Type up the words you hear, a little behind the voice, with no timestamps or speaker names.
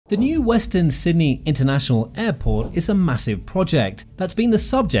The new Western Sydney International Airport is a massive project that's been the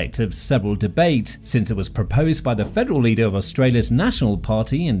subject of several debates since it was proposed by the federal leader of Australia's National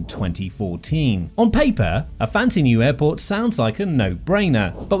Party in 2014. On paper, a fancy new airport sounds like a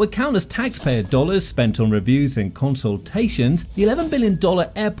no-brainer, but with countless taxpayer dollars spent on reviews and consultations, the $11 billion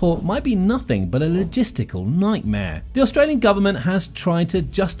airport might be nothing but a logistical nightmare. The Australian government has tried to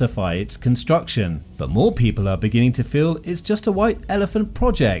justify its construction, but more people are beginning to feel it's just a white elephant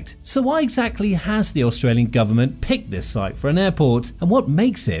project. So why exactly has the Australian government picked this site for an airport, and what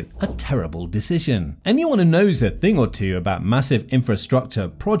makes it a terrible decision? Anyone who knows a thing or two about massive infrastructure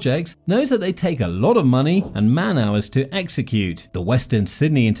projects knows that they take a lot of money and man-hours to execute. The Western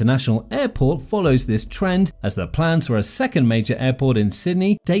Sydney International Airport follows this trend, as the plans for a second major airport in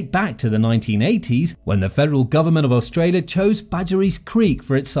Sydney date back to the 1980s, when the federal government of Australia chose Badgerys Creek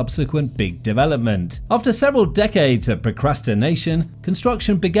for its subsequent big development. After several decades of procrastination,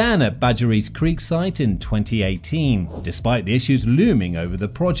 construction began at Badgerys Creek site in 2018, despite the issues looming over the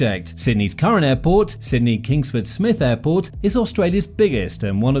project. Sydney's current airport, Sydney Kingsford Smith Airport, is Australia's biggest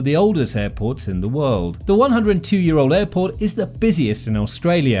and one of the oldest airports in the world. The 102-year-old airport is the busiest in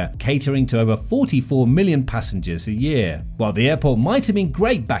Australia, catering to over 44 million passengers a year. While the airport might have been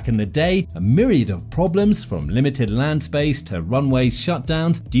great back in the day, a myriad of problems, from limited land space to runways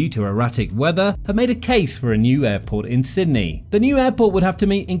shutdowns due to erratic weather, have made a case for a new airport in Sydney. The new airport would have to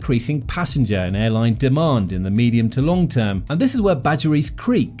meet increasing passenger and airline demand in the medium to long term, and this is where Badgerys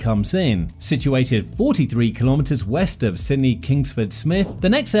Creek comes in. Situated 43 kilometers west of Sydney Kingsford Smith, the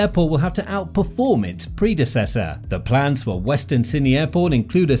next airport will have to outperform its predecessor. The plans for Western Sydney Airport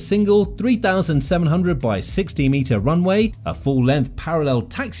include a single 3,700 by 60 meter runway, a full-length parallel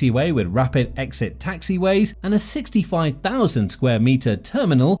taxiway with rapid exit taxiways, and a 65,000 square meter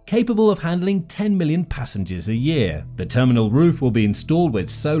terminal capable of handling 10 million passengers a year. The terminal roof will be installed with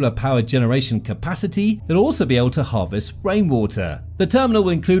solar power generation capacity that will also be able to harvest rainwater. The terminal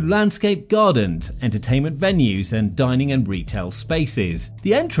will include landscape gardens, entertainment venues, and dining and retail spaces.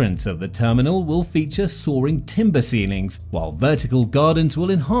 The entrance of the terminal will feature soaring timber ceilings, while vertical gardens will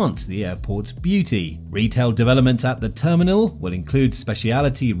enhance the airport's beauty. Retail developments at the terminal will include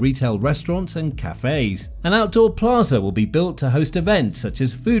specialty retail restaurants and cafes. An outdoor plaza will be built to host events such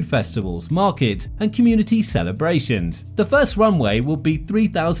as food festivals, markets, and community celebrations. The first runway will be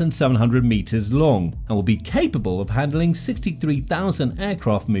 3,700 meters long and will be capable of handling 63,000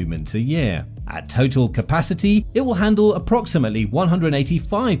 aircraft movements a year. At total capacity, it will handle approximately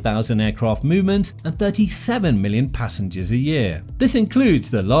 185,000 aircraft movements and 37 million passengers a year. This includes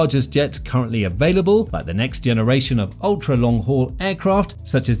the largest jets currently available, like the next generation of ultra-long-haul aircraft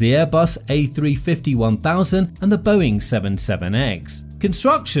such as the Airbus A350-1000 and the Boeing 77X.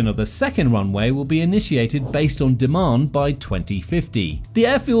 Construction of the second runway will be initiated based on demand by 2050. The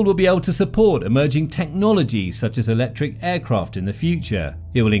airfield will be able to support emerging technologies such as electric aircraft in the future.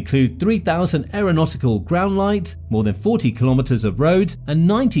 It will include 3,000 aeronautical ground lights, more than 40 kilometers of roads, and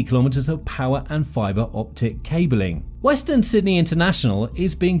 90 kilometers of power and fiber optic cabling. Western Sydney International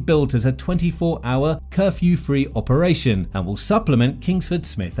is being built as a 24-hour curfew-free operation and will supplement Kingsford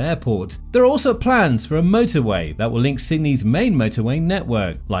Smith Airport. There are also plans for a motorway that will link Sydney's main motorway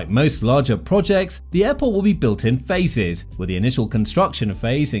network. Like most larger projects, the airport will be built in phases, with the initial construction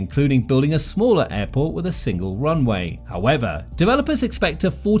phase including building a smaller airport with a single runway. However, developers expect a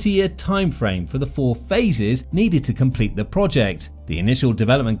 40-year time frame for the 4 phases needed to complete the project. The initial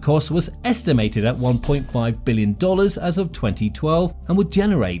development cost was estimated at $1.5 billion as of 2012 and would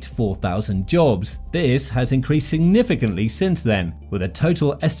generate 4,000 jobs. This has increased significantly since then. With a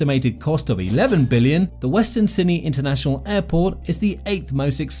total estimated cost of $11 billion, the Western Sydney International Airport is the 8th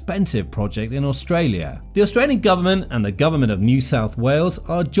most expensive project in Australia. The Australian government and the government of New South Wales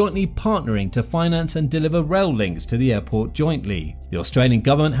are jointly partnering to finance and deliver rail links to the airport jointly. The Australian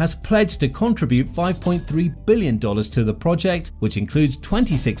government has pledged to contribute $5.3 billion to the project, which includes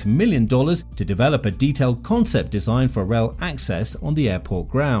 $26 million to develop a detailed concept design for rail access on the airport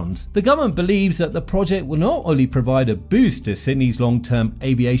grounds. The government believes that the project will not only provide a boost to Sydney's long-term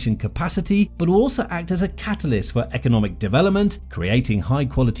aviation capacity, but will also act as a catalyst for economic development, creating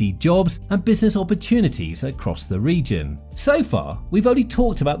high-quality jobs and business opportunities across the region. So far, we've only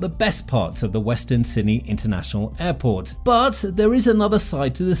talked about the best parts of the Western Sydney International Airport, but there is another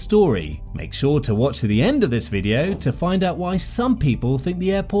side to the story. Make sure to watch to the end of this video to find out why some people think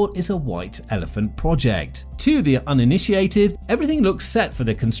the airport is a white elephant project. To the uninitiated, everything looks set for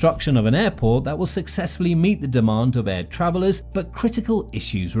the construction of an airport that will successfully meet the demand of air travelers, but critical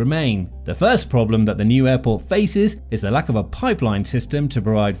issues remain. The first problem that the new airport faces is the lack of a pipeline system to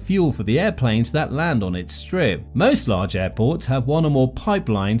provide fuel for the airplanes that land on its strip. Most large airports have one or more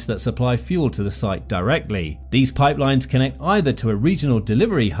pipelines that supply fuel to the site directly. These pipelines connect either to a regional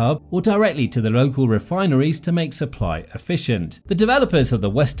delivery hub or directly to the local refineries to make supply efficient. The developers of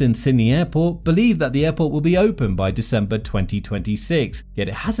the Western Sydney Airport believe that the airport will be open by December 2026, yet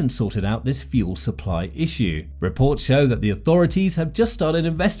it hasn't sorted out this fuel supply issue. Reports show that the authorities have just started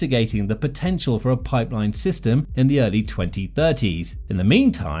investigating the potential for a pipeline system in the early 2030s. In the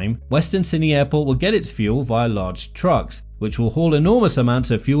meantime, Western Sydney Airport will get its fuel via large trucks, which will haul enormous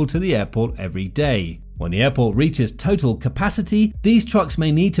amounts of fuel to the airport every day. When the airport reaches total capacity, these trucks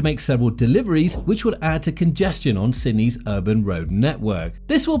may need to make several deliveries, which would add to congestion on Sydney's urban road network.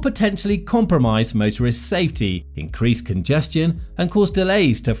 This will potentially compromise motorist safety, increase congestion, and cause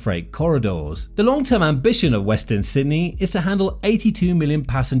delays to freight corridors. The long-term ambition of Western Sydney is to handle 82 million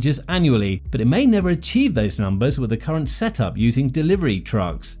passengers annually, but it may never achieve those numbers with the current setup using delivery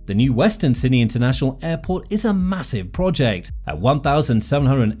trucks. The new Western Sydney International Airport is a massive project. At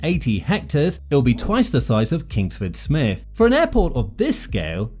 1,780 hectares, it will be twice the size of Kingsford Smith. For an airport of this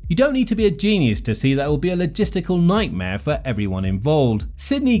scale, you don't need to be a genius to see that it will be a logistical nightmare for everyone involved.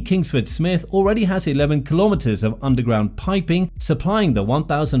 Sydney Kingsford Smith already has 11 kilometers of underground piping supplying the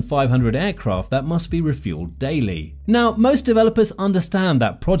 1,500 aircraft that must be refueled daily. Now, most developers understand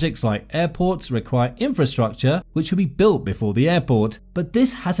that projects like airports require infrastructure which should be built before the airport, but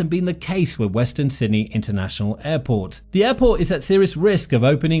this hasn't been the case with Western Sydney International Airport. The airport is at serious risk of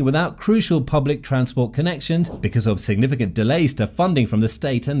opening without crucial public transport connections because of significant delays to funding from the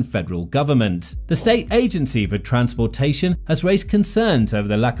state and federal government. The State Agency for Transportation has raised concerns over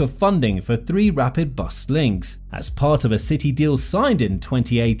the lack of funding for 3 rapid bus links. As part of a city deal signed in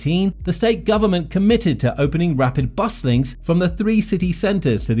 2018, the state government committed to opening rapid bus links from the 3 city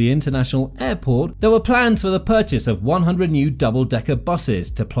centres to the international airport. There were plans for the purchase of 100 new double-decker buses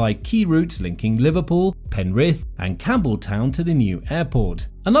to ply key routes linking Liverpool, Penrith and Campbelltown to the new airport.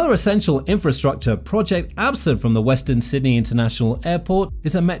 Another essential infrastructure project absent from the Western Sydney International Airport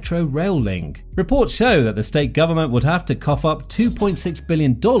is a metro rail link. Reports show that the state government would have to cough up $2.6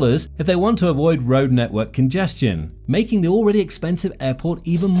 billion if they want to avoid road network congestion, making the already expensive airport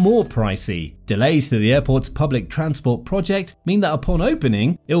even more pricey. Delays to the airport's public transport project mean that upon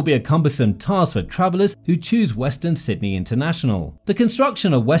opening, it will be a cumbersome task for travellers who choose Western Sydney International. The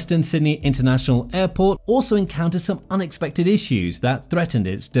construction of Western Sydney International Airport also encounters some unexpected issues that threatened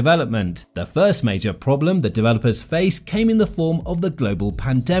its development. The first major problem the developers faced came in the form of the global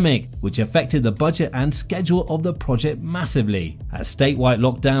pandemic, which affected the budget and schedule of the project massively. As statewide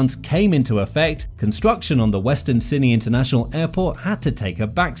lockdowns came into effect, construction on the Western Sydney International Airport had to take a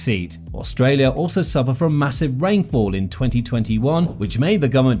backseat. Australia also suffered from massive rainfall in 2021, which made the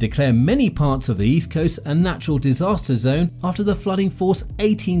government declare many parts of the East Coast a natural disaster zone after the flooding forced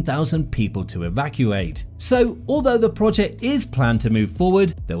 18,000 people to evacuate. So, although the project is planned to move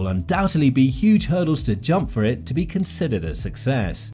forward, there will undoubtedly be huge hurdles to jump for it to be considered a success.